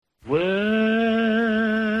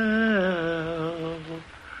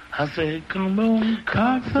I said, come on,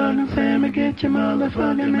 cocksucking Sammy, get your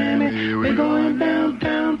motherfucking mammy. We're going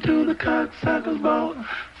downtown to the cocksuckers ball.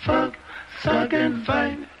 Fuck, suck, and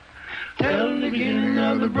fight. Tell the beginning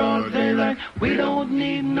of the broad daylight, we don't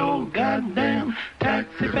need no goddamn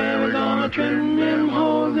taxi fare. We're gonna trim them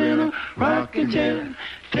hoes in a rocking chair,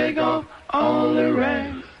 take off all the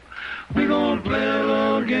rags. We're gonna play a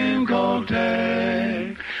little game called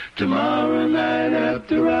tag. Tomorrow night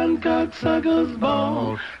after Rotten Cocksuckers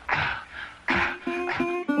Ball.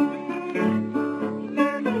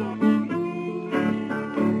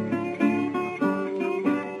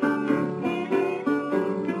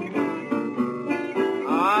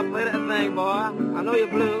 Play that thing, boy. I know you're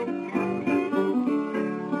blue.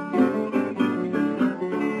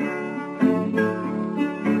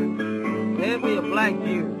 Play me a black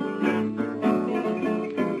view.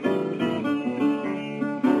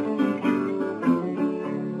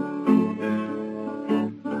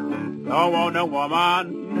 Don't want no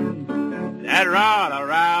woman that run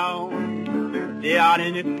around, stay out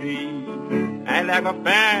in the street, act like a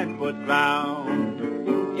fan-foot clown.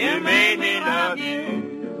 You made me love you,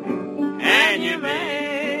 and you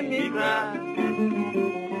made me cry.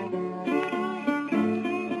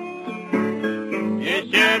 You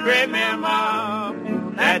should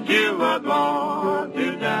remember that you were born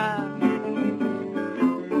to die.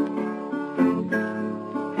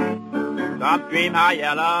 Some scream high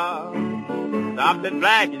yellow, something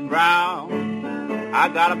black and brown. I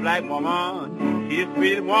got a black woman, she's the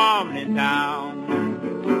sweetest woman in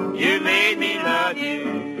town. You made me love you,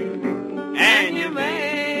 and you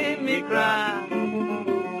made me cry.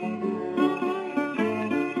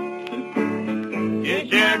 You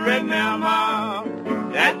should remember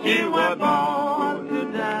that you were born to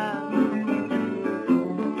die.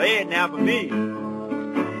 Play it now for me.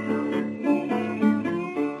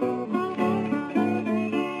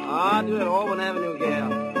 I'll do it Auburn Avenue,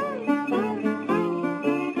 gal.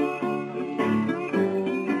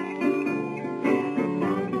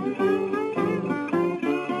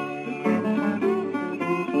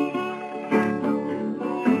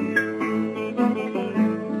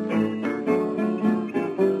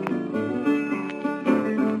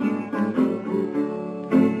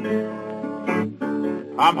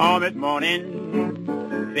 I'm home this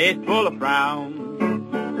morning, face full of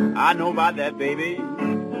frown. I know about that, baby.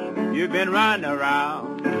 You've been running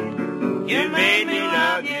around. You made me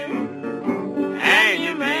love you, and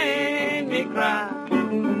you made me cry.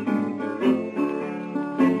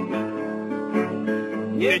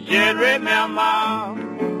 You should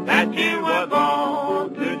remember that you were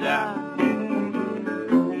born to die.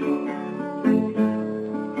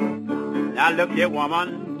 Now look here,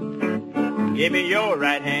 woman. Give me your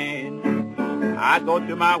right hand. I go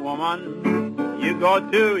to my woman, you go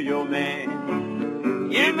to your man.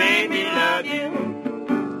 You made me love you,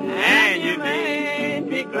 and you made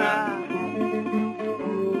me cry.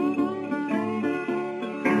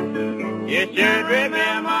 You should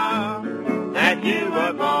remember that you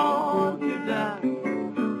were born to die.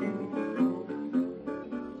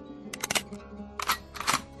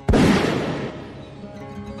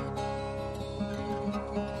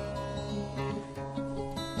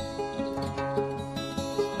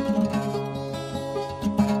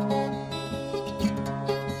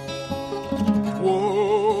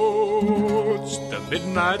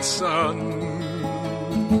 Midnight sun,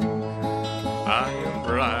 I am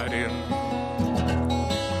riding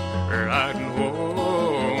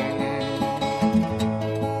home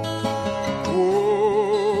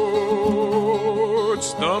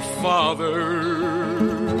towards the Father.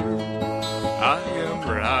 I am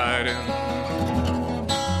riding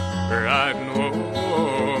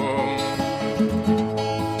home.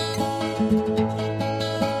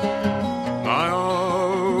 My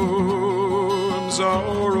arms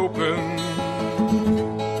are open,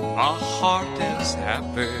 my heart is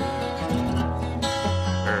happy,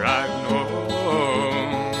 riding home.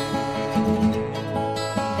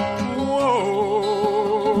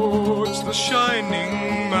 Towards the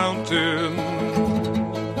shining mountains,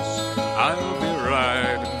 I'll be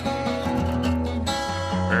riding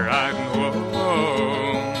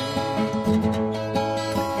home.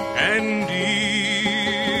 And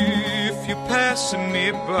if you're passing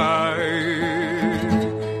me by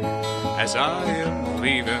as I am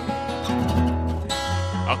leaving,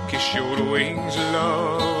 I'll kiss your wings,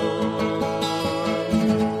 love.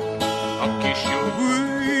 I'll kiss your wings.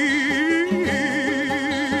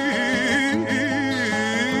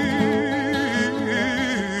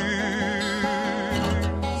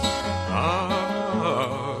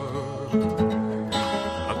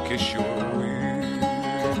 I'll kiss your wings.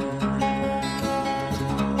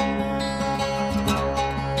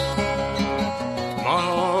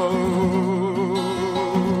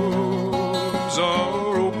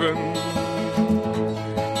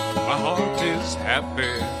 my heart is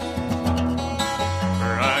happy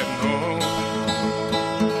right now.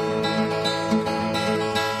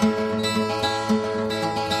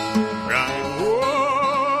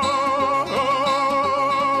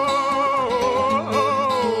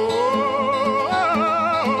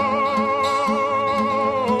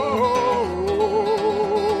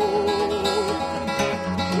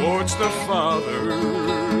 Towards the Father,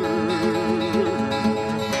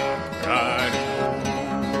 right.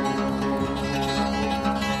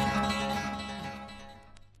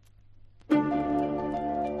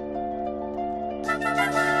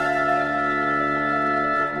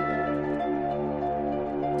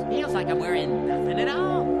 Feels like I'm wearing nothing at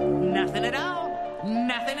all. Nothing at all.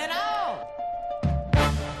 Nothing at all.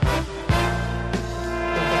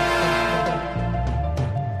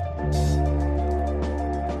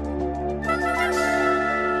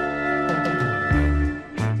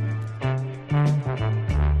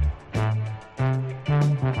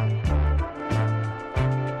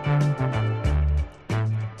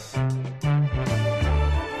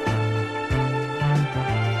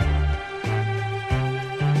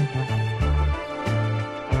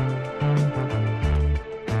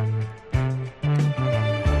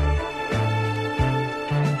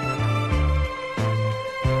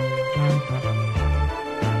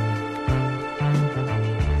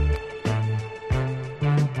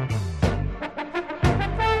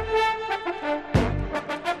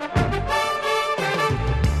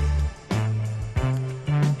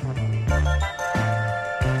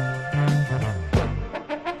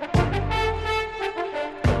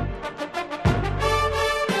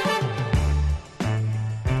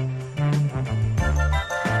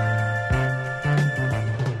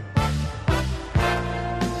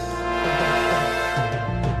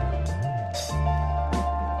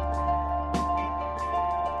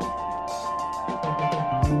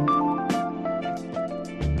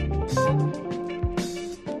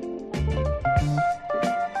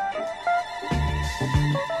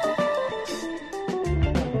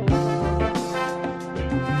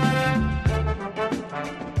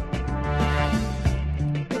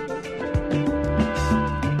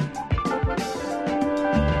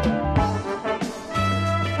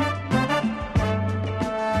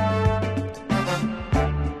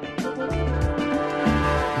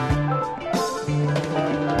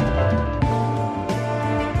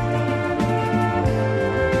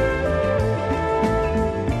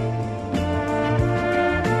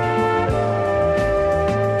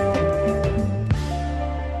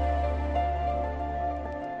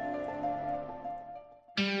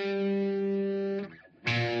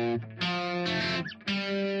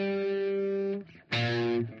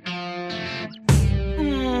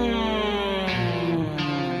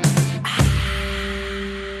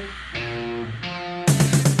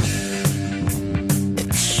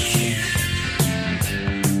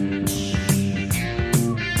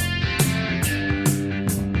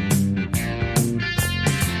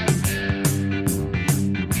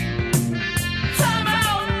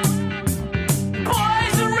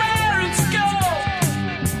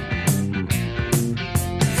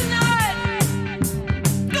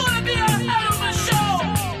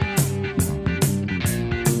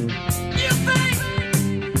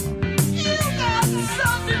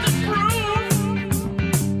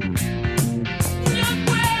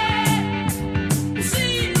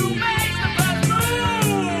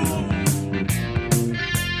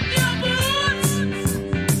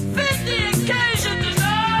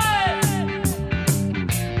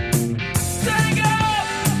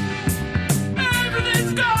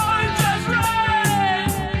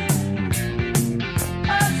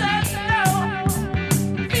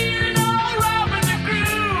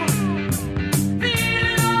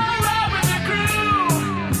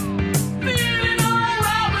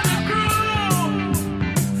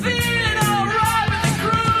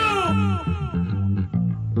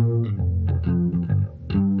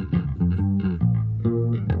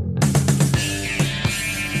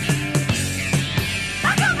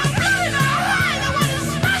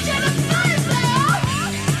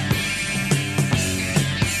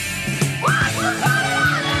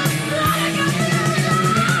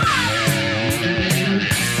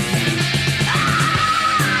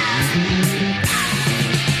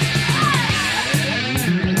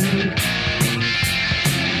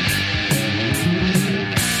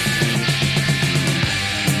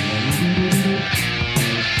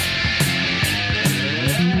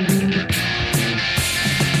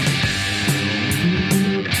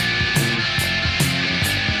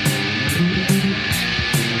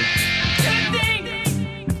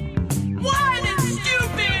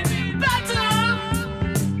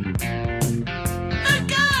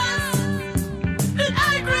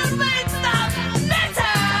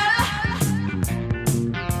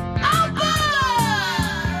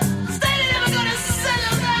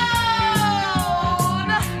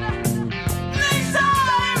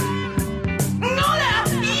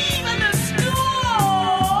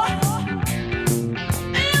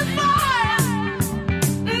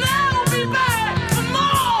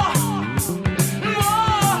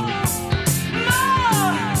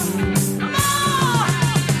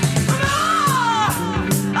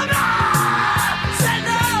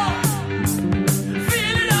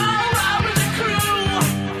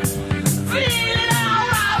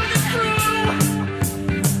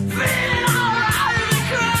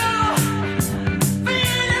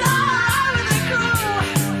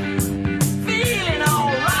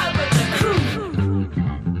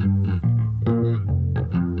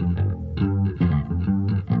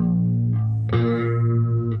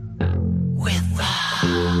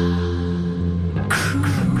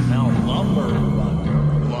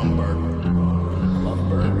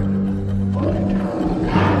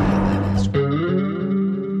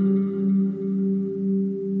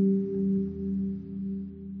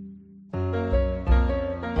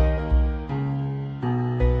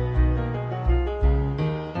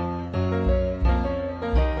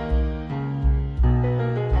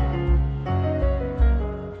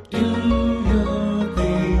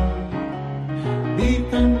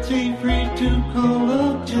 see free to call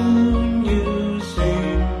a tune you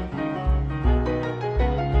sing.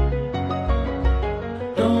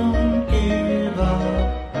 Don't give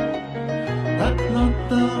up, that's not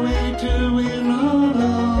the way to win a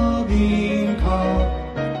loving call.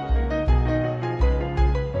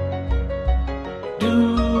 Do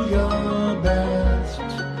your best,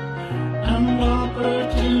 and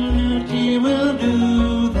opportunity will do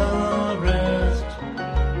the rest.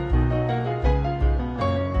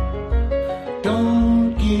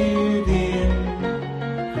 Don't give in,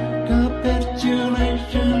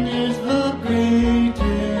 capitulation is the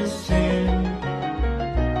greatest sin.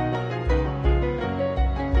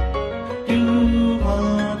 Do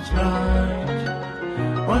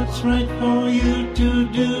what's right for you to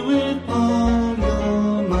do with all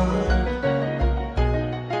your might.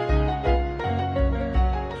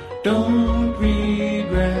 Don't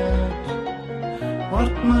regret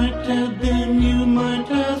what might have been, you might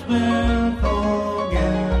as well forget.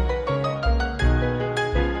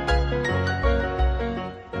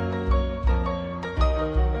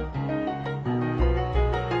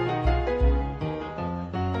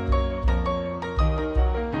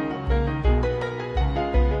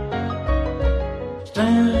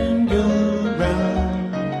 Stand your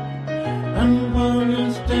ground, and while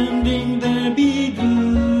you're standing there, be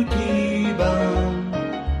duty bound.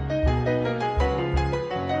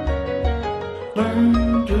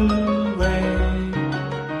 Learn to wait,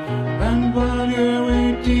 and while you're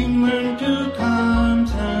waiting, learn to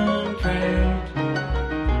concentrate.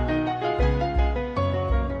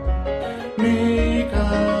 Make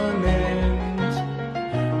amends,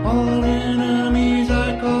 all enemies I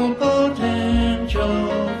call potential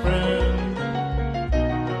friends.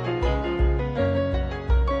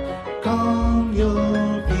 Calm your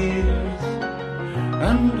fears,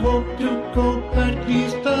 and hope to cope at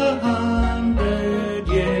least 100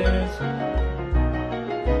 years.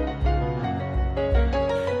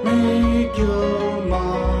 Make your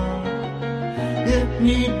mark, if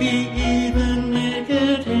need be, even make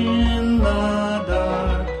it in the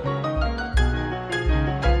dark.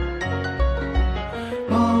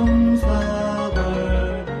 Mom's the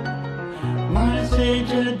word, my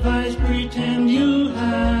sage advice, pretend you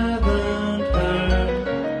haven't heard.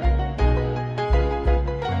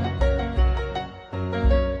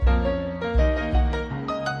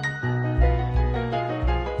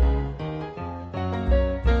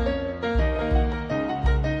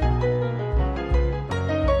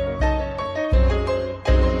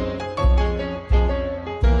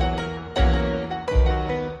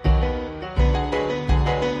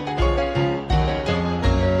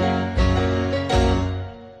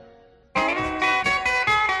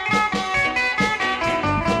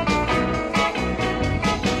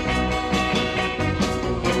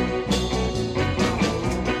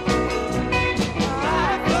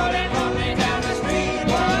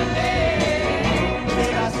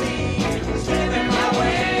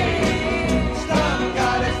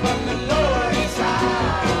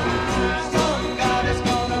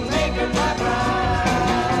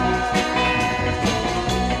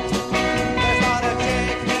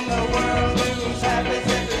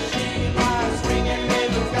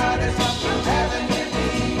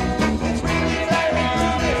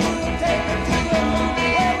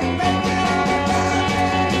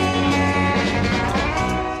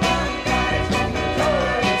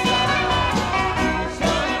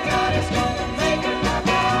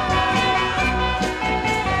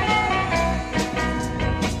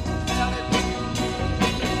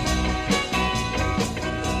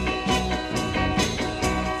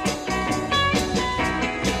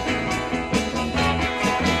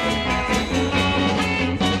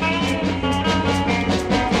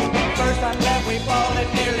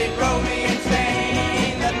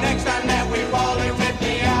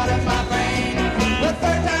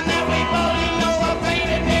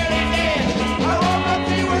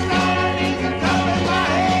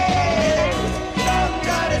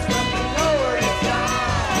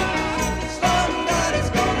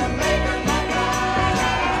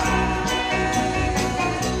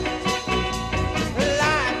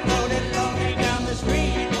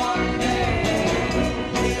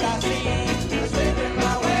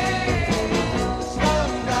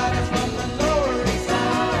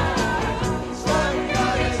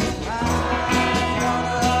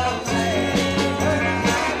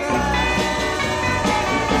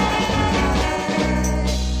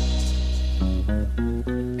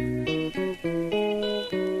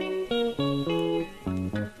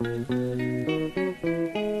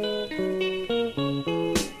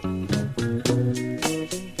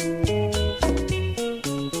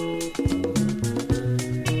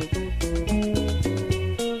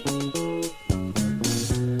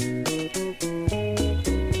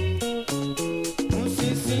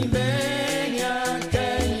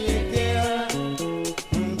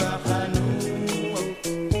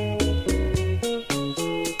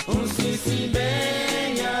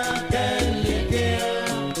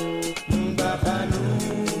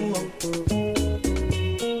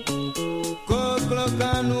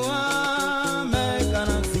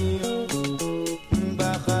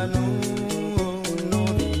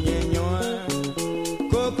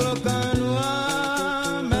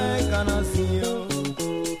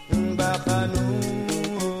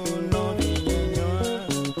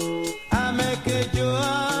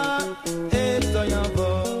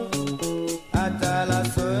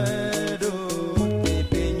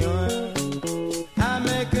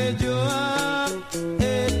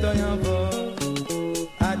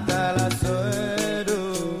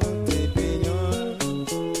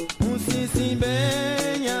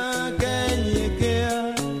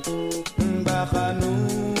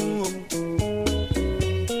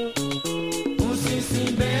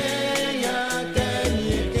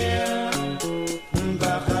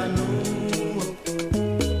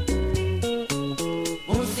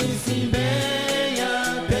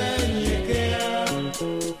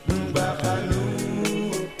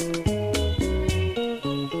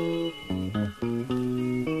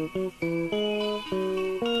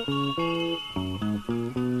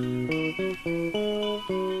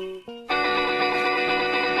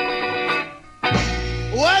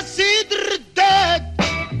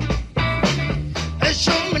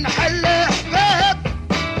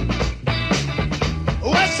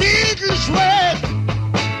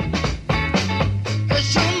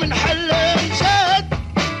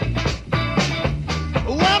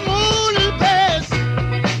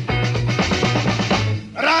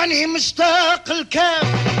 مشتاق الكاف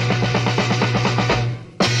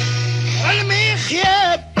علمي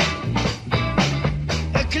خياب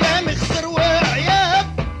كلامي خسر وعياب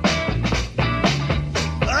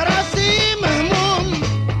راسي مهموم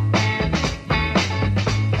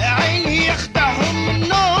عيني يخدعهم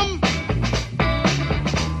النوم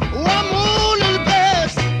وامول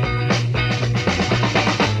الباس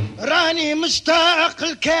راني مشتاق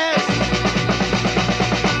الكاف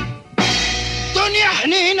دنيا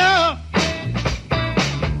حنينة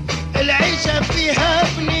العيشة فيها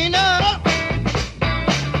بنينة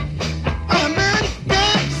أمن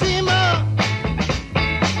تقسيمة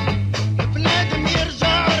بنادم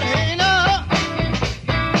يرجع رهينة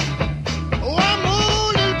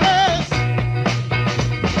وامول الباس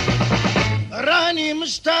راني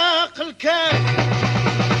مشتاق الكاف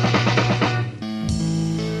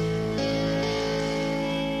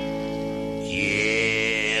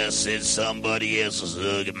Said somebody else was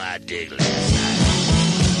hugging my dick last night.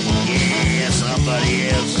 Yeah, somebody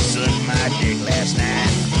else was sucking my dick last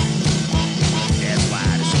night. That's why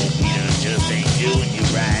this old Peter just ain't doing you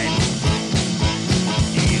right.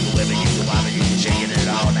 You can whip it, you can wop it, you can shake it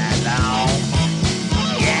all night long.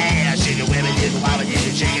 Yeah, shake it, whip it, you can wop it, you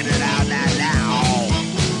can shake it all night long.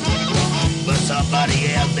 But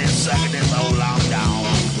somebody else been sucking this whole long dong.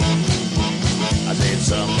 I said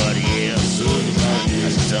somebody else. I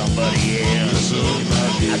said somebody else.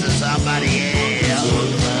 I said somebody else.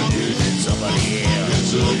 Somebody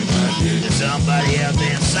else. Somebody else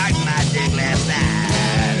been sucking my dick last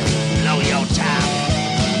night. Blow your top.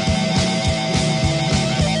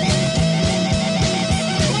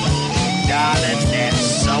 Darling, that's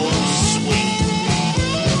so sweet.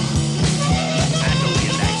 I know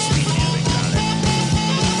you like sweet music, darling.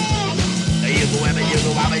 You can whip it, you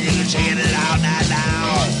can wop it, you can shake it all night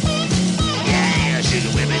long. Yeah, you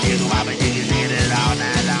can whip it, you can wop it, you can shake it all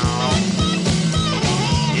night long.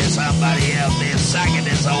 Yeah, somebody else been sucking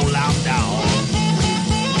this whole long dog.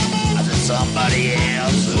 I said somebody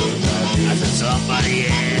else. I said somebody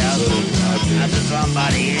else. I said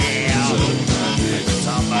somebody else.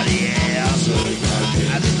 Somebody else.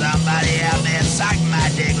 I said somebody else been sucking my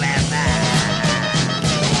dick last night.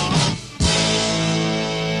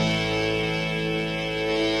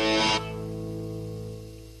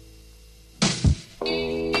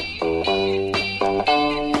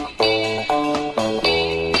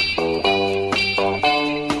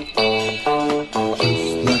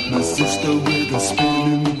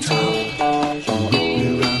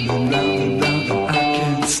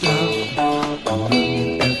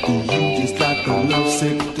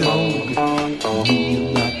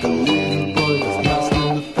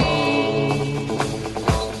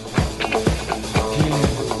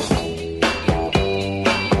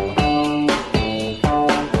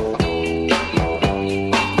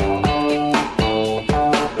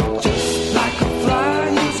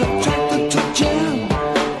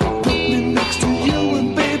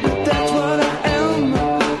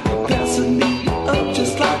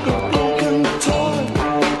 just like a broken toy.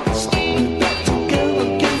 Stick me back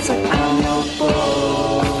together.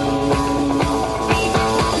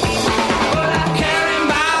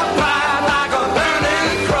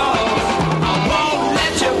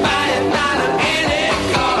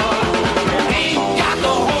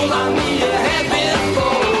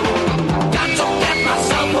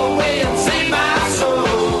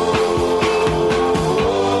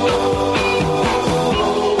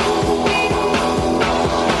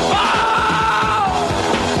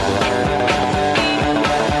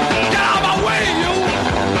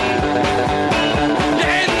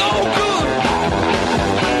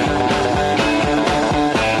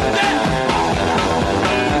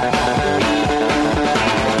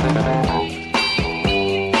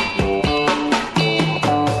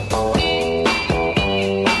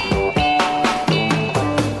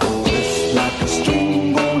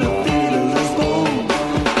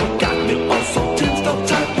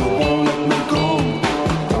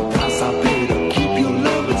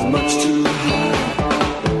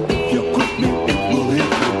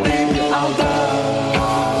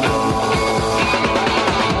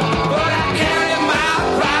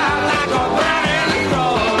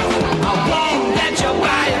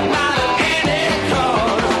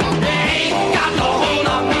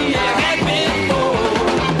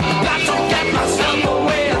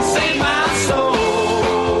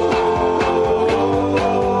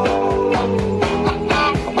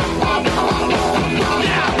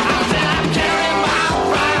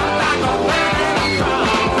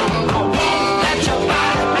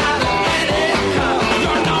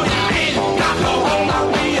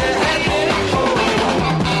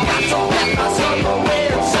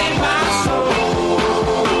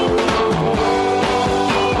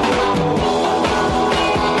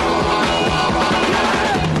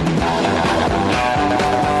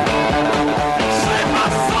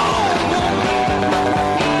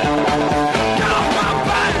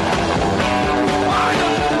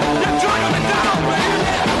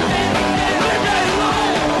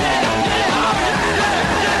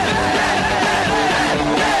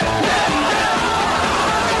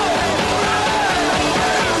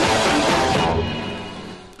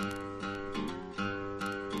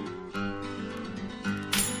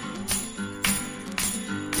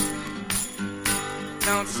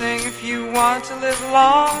 you want to live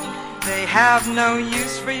long, they have no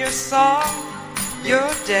use for your song.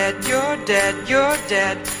 You're dead, you're dead, you're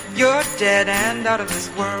dead, you're dead and out of this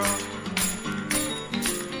world.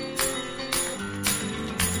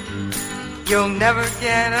 You'll never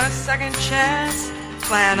get a second chance.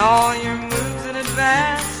 Plan all your moves in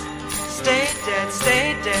advance. Stay dead, stay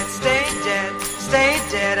dead, stay dead, stay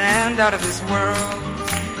dead and out of this world.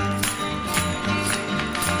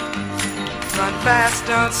 Run fast,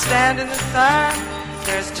 don't stand in the sun.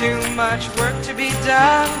 There's too much work to be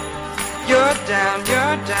done. You're down,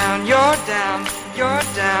 you're down, you're down, you're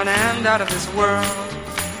down and out of this world.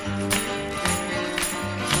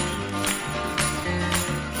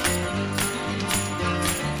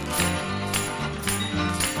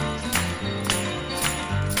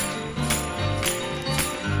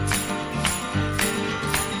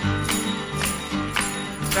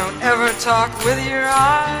 Don't ever talk with your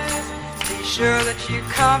eyes. Be sure that you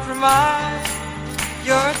compromise.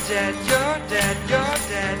 You're dead, you're dead, you're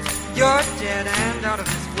dead, you're dead and out of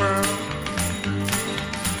this world.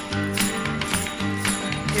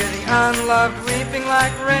 Hear the unloved weeping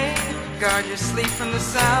like rain. Guard your sleep from the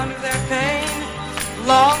sound of their pain.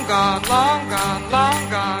 Long gone, long gone, long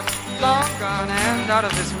gone, long gone and out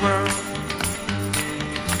of this world.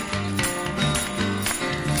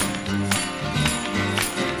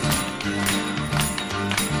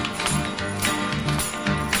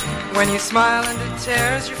 When you smile and it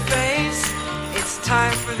tears your face, it's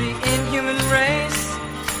time for the inhuman race.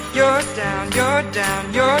 You're down, you're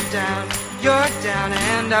down, you're down, you're down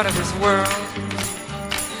and out of this world.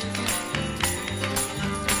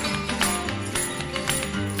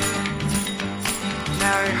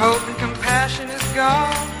 Now your hope and compassion is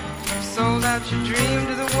gone. You've sold out your dream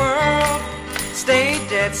to the world. Stay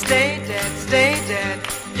dead, stay dead, stay dead.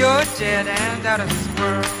 You're dead and out of this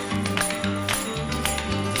world.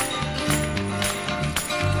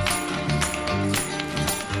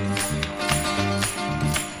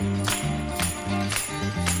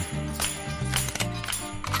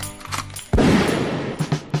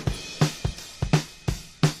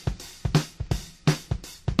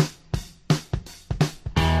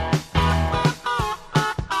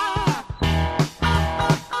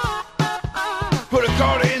 Put a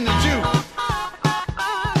quarter in the juke.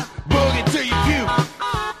 Boogie till you puke.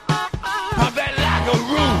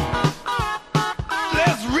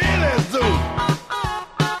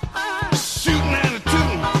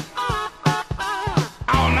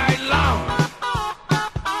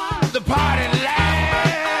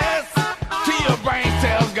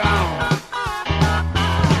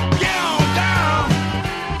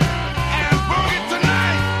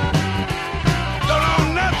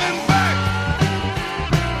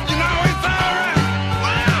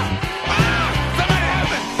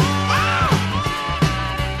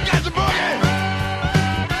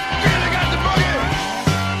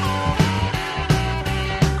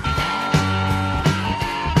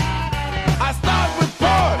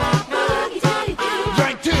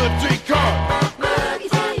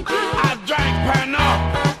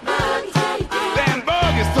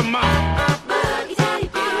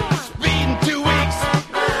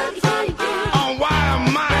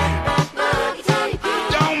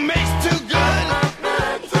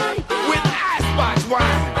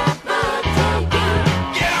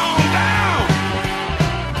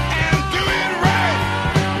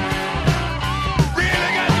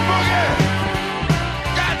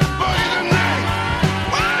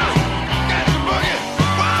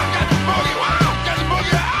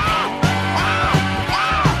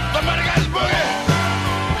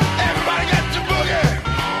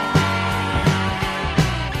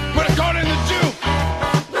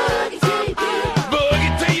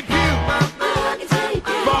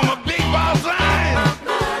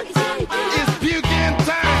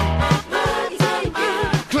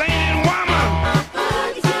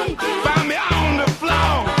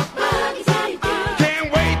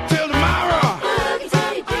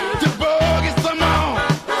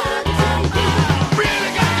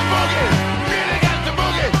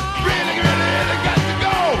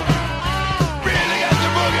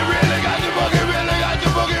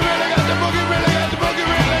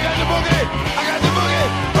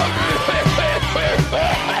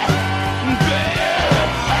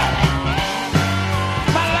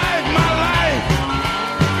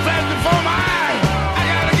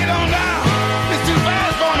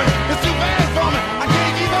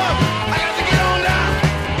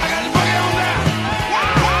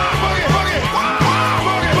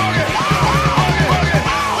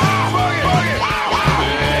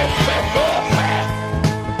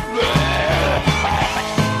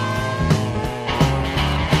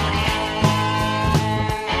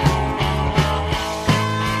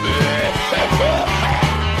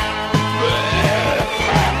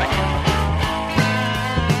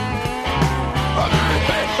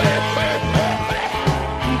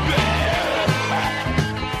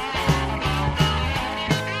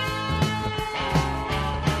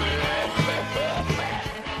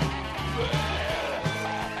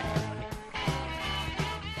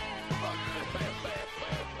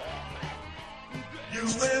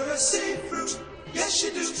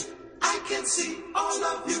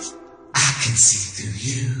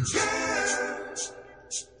 And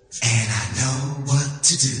I know what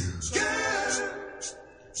to do.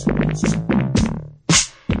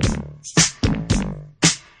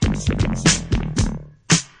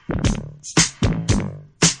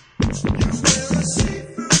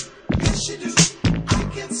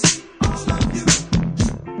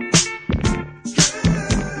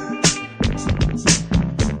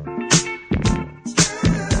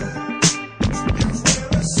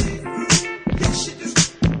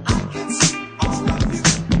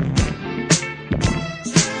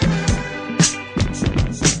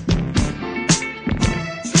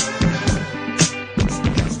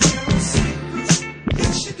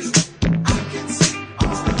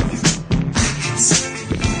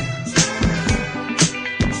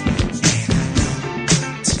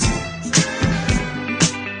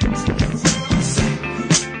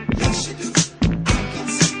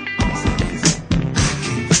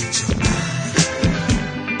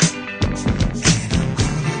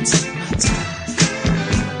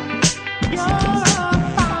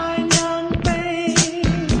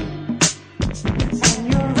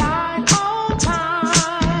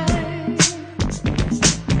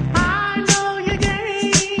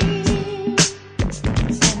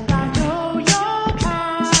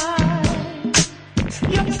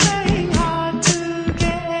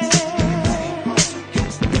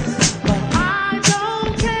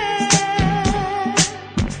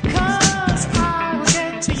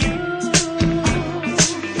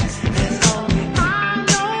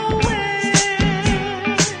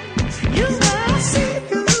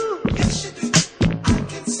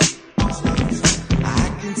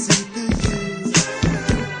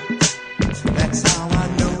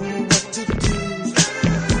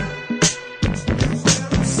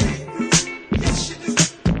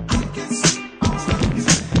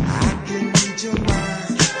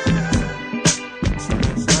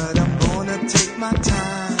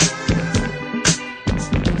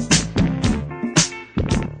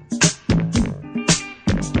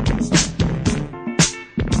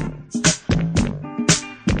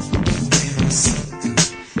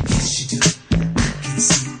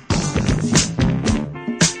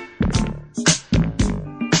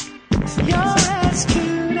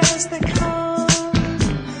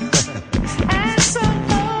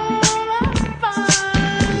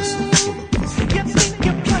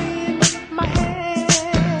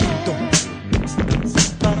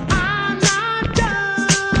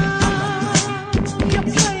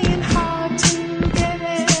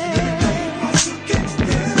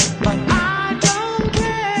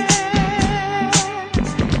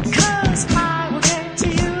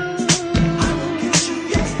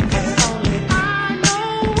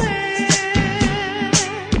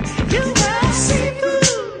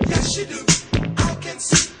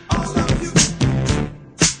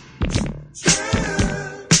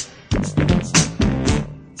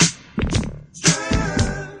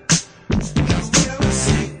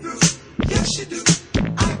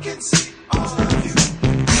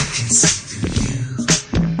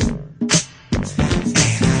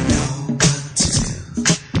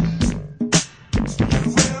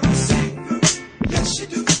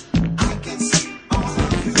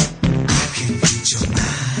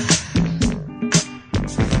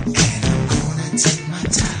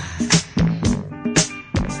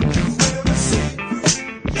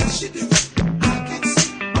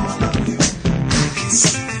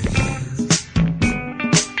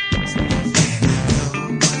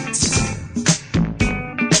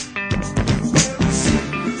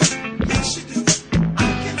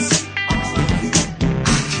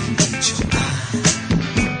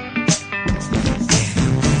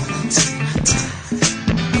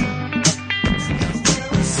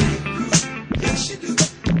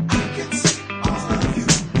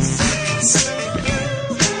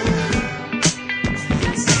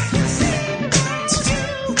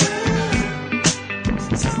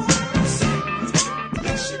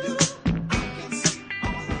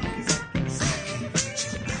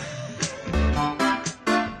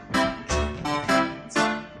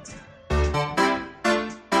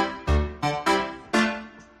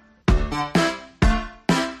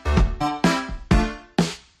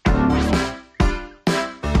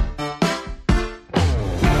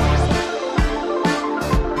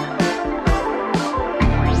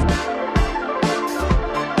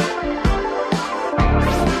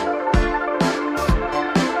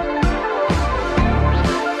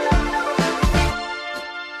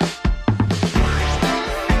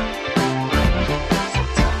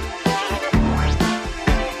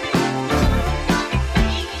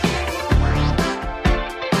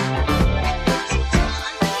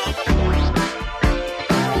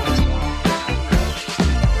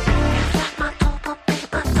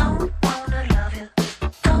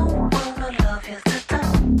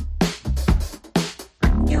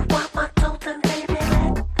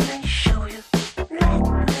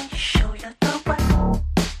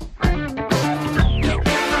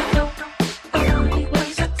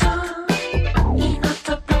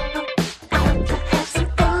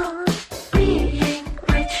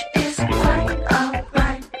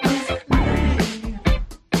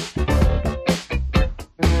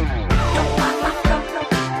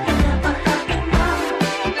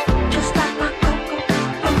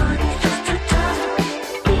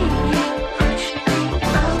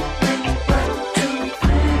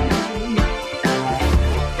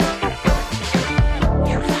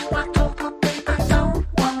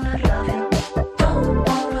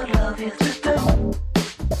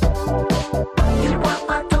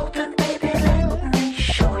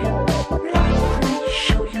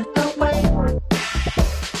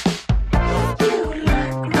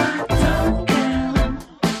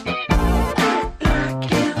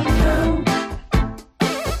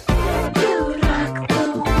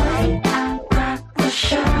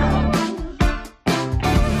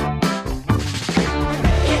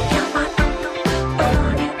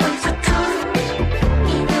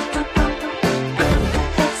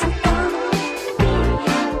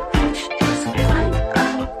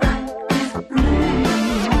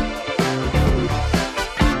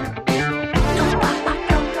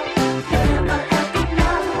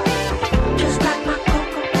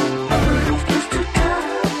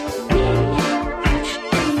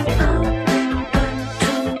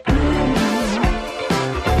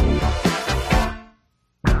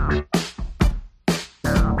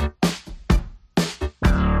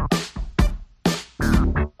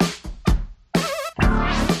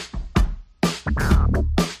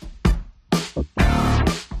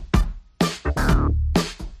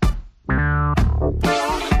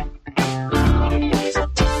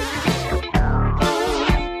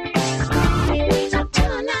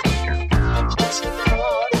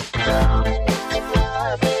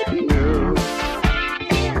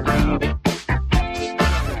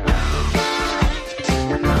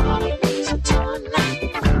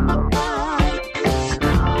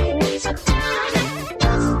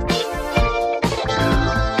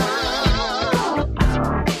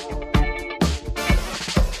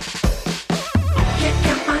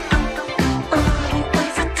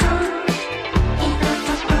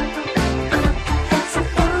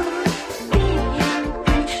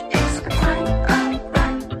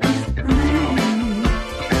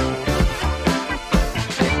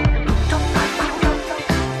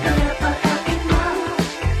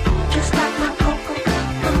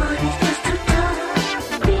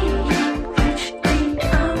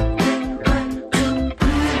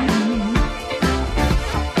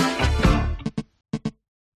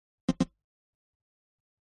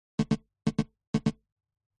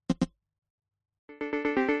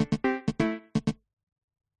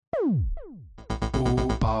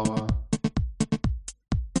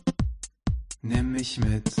 mich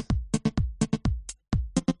mit.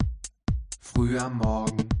 Früh am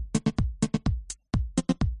Morgen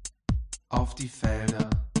auf die Felder,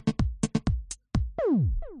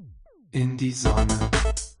 in die Sonne.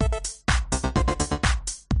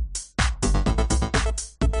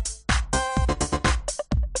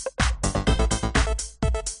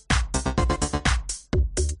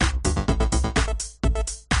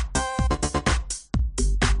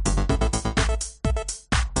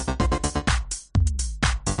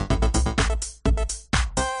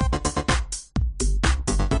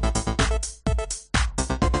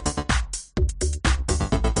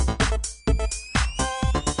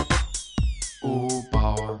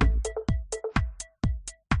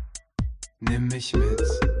 Nimm mich mit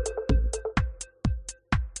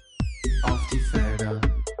auf die Felder,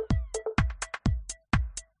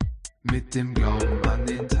 mit dem Glauben an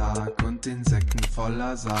den Tag und den Säcken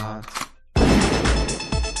voller Saat.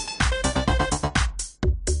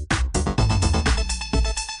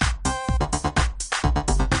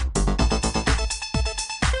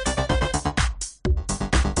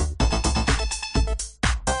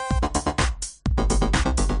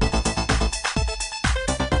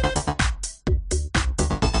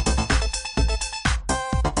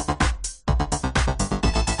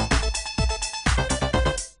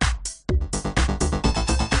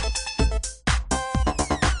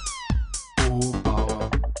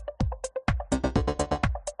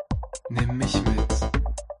 Nimm mich mit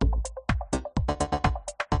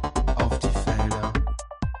auf die Felder,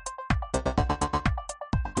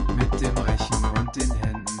 mit dem Rechen und den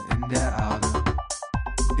Händen in der Erde,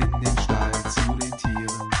 in den Stall zu den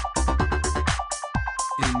Tieren,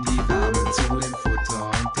 in die Wärme zu dem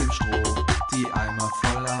Futter und dem Stroh, die Eimer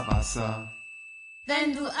voller Wasser.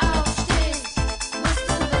 Wenn du aufstehst, musst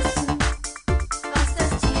du wissen, was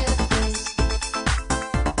das Tier frisst.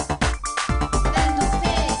 Wenn du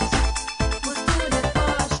fegst, musst du dir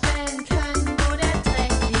vorstellen können, wo der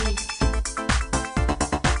Dreck liegt.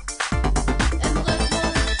 Im Rhythmus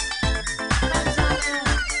von Sonne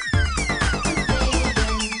und Regen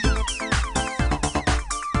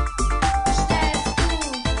bestellst du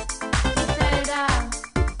die Felder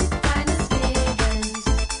deines Lebens.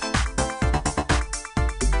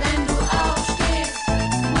 Wenn du aufstehst,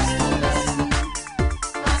 musst du wissen,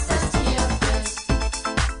 was das Tier frisst.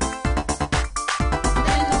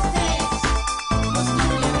 Wenn du fegst, musst du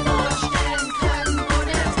dir vorstellen können, wo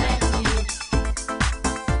der Dreck liegt.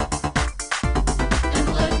 Im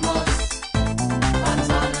Rhythmus von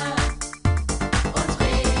Sonne und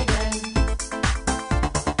Regen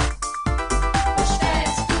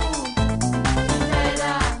bestellst du die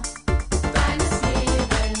Felder deines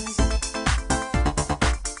Lebens.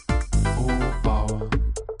 Oh Bauer,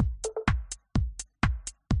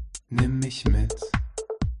 nimm mich mit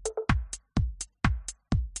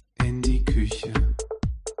in die Küche,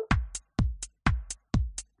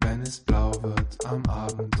 wenn es blau wird am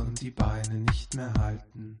Abend und die Beine nicht mehr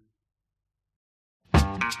halten.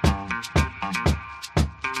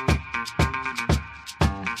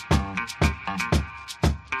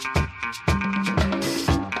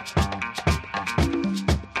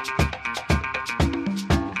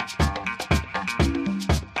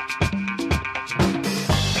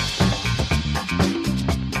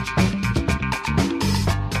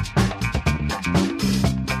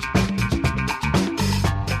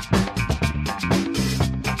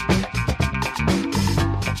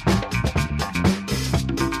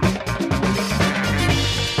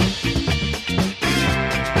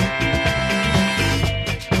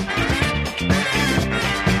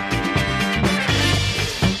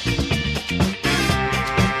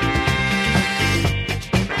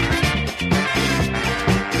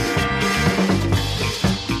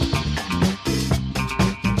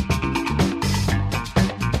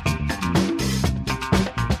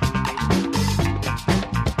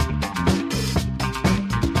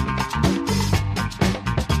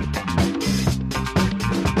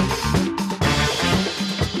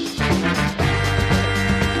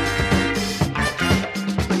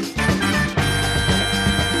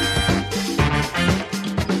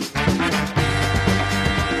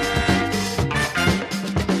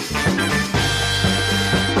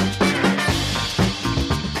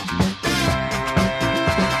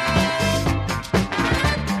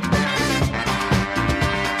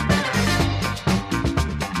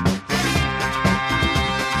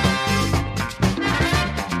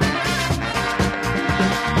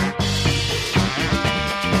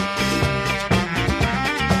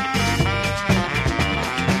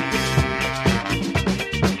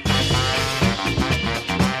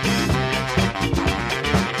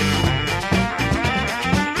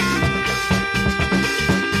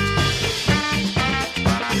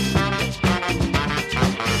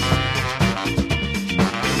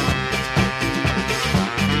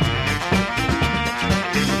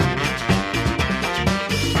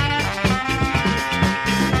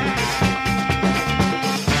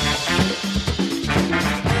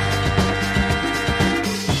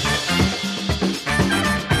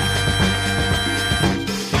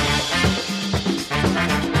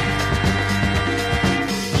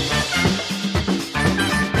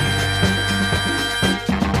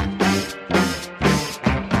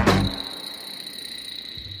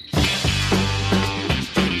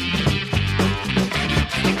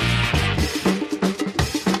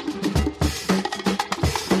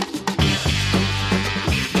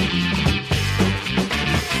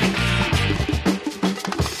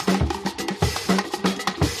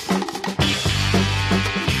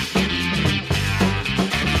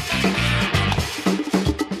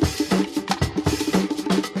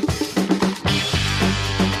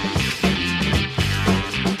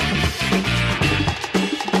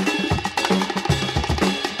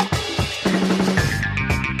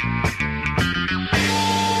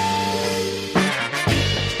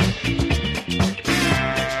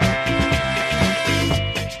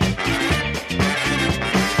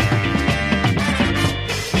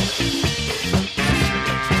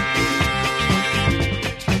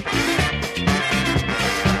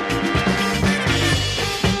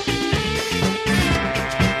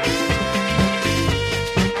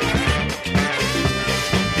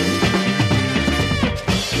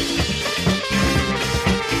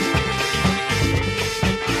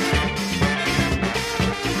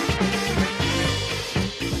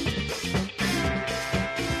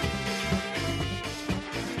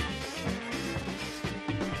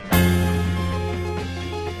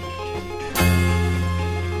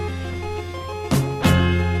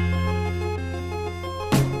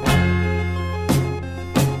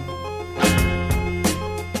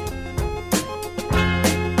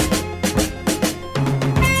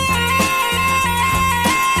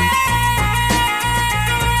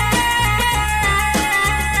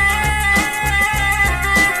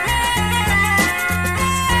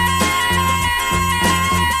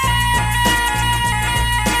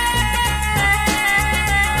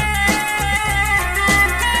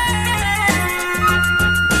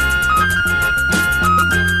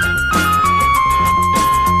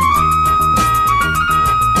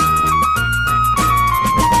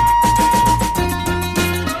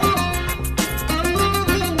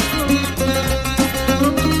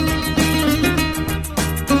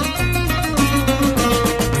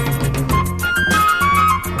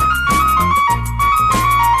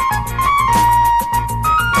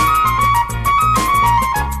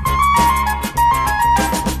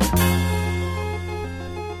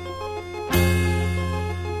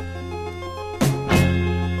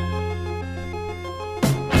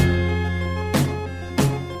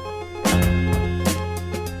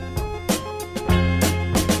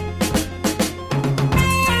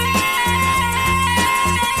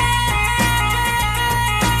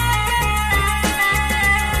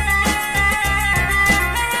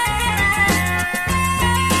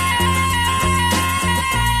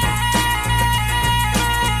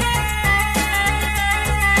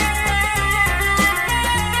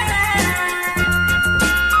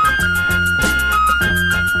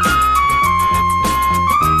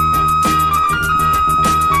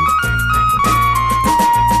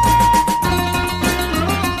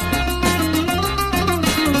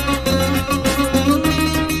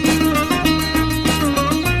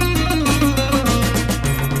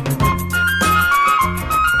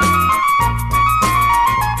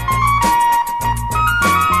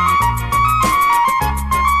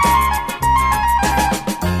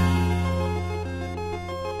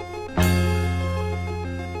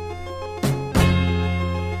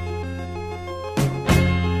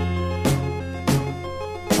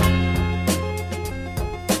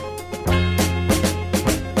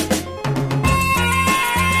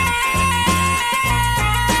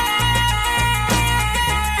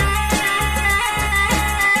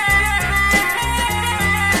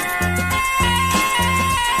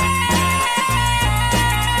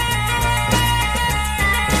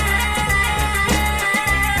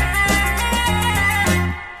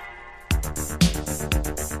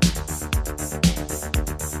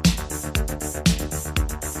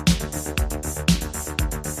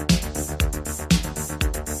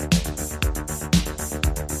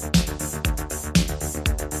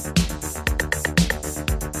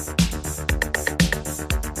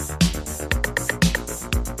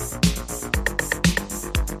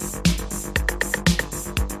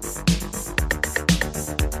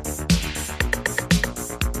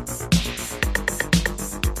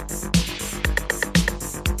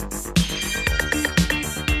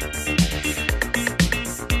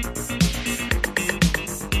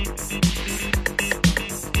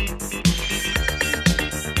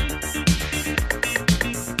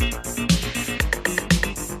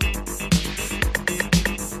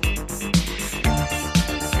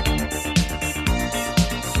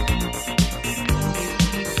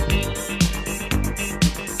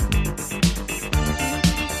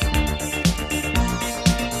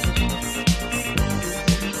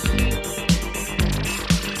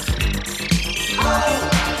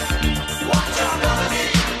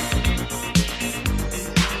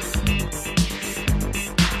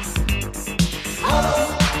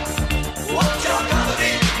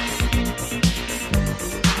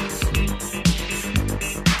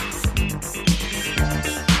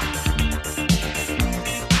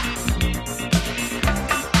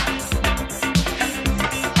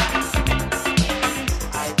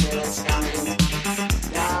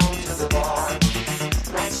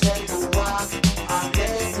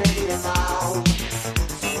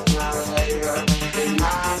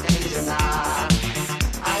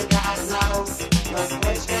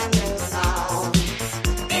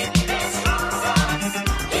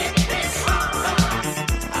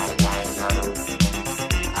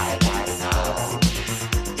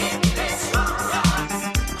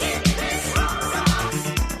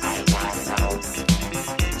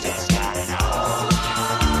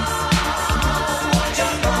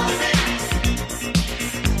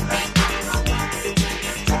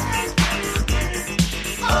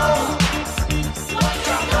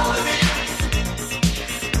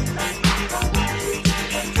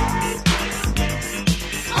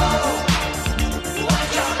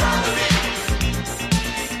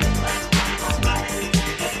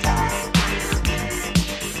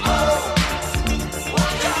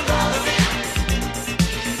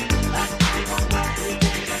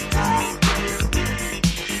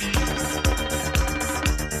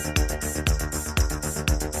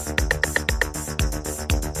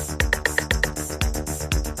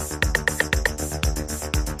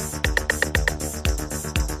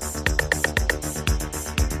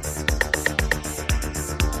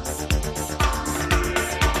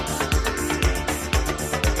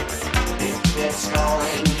 skull.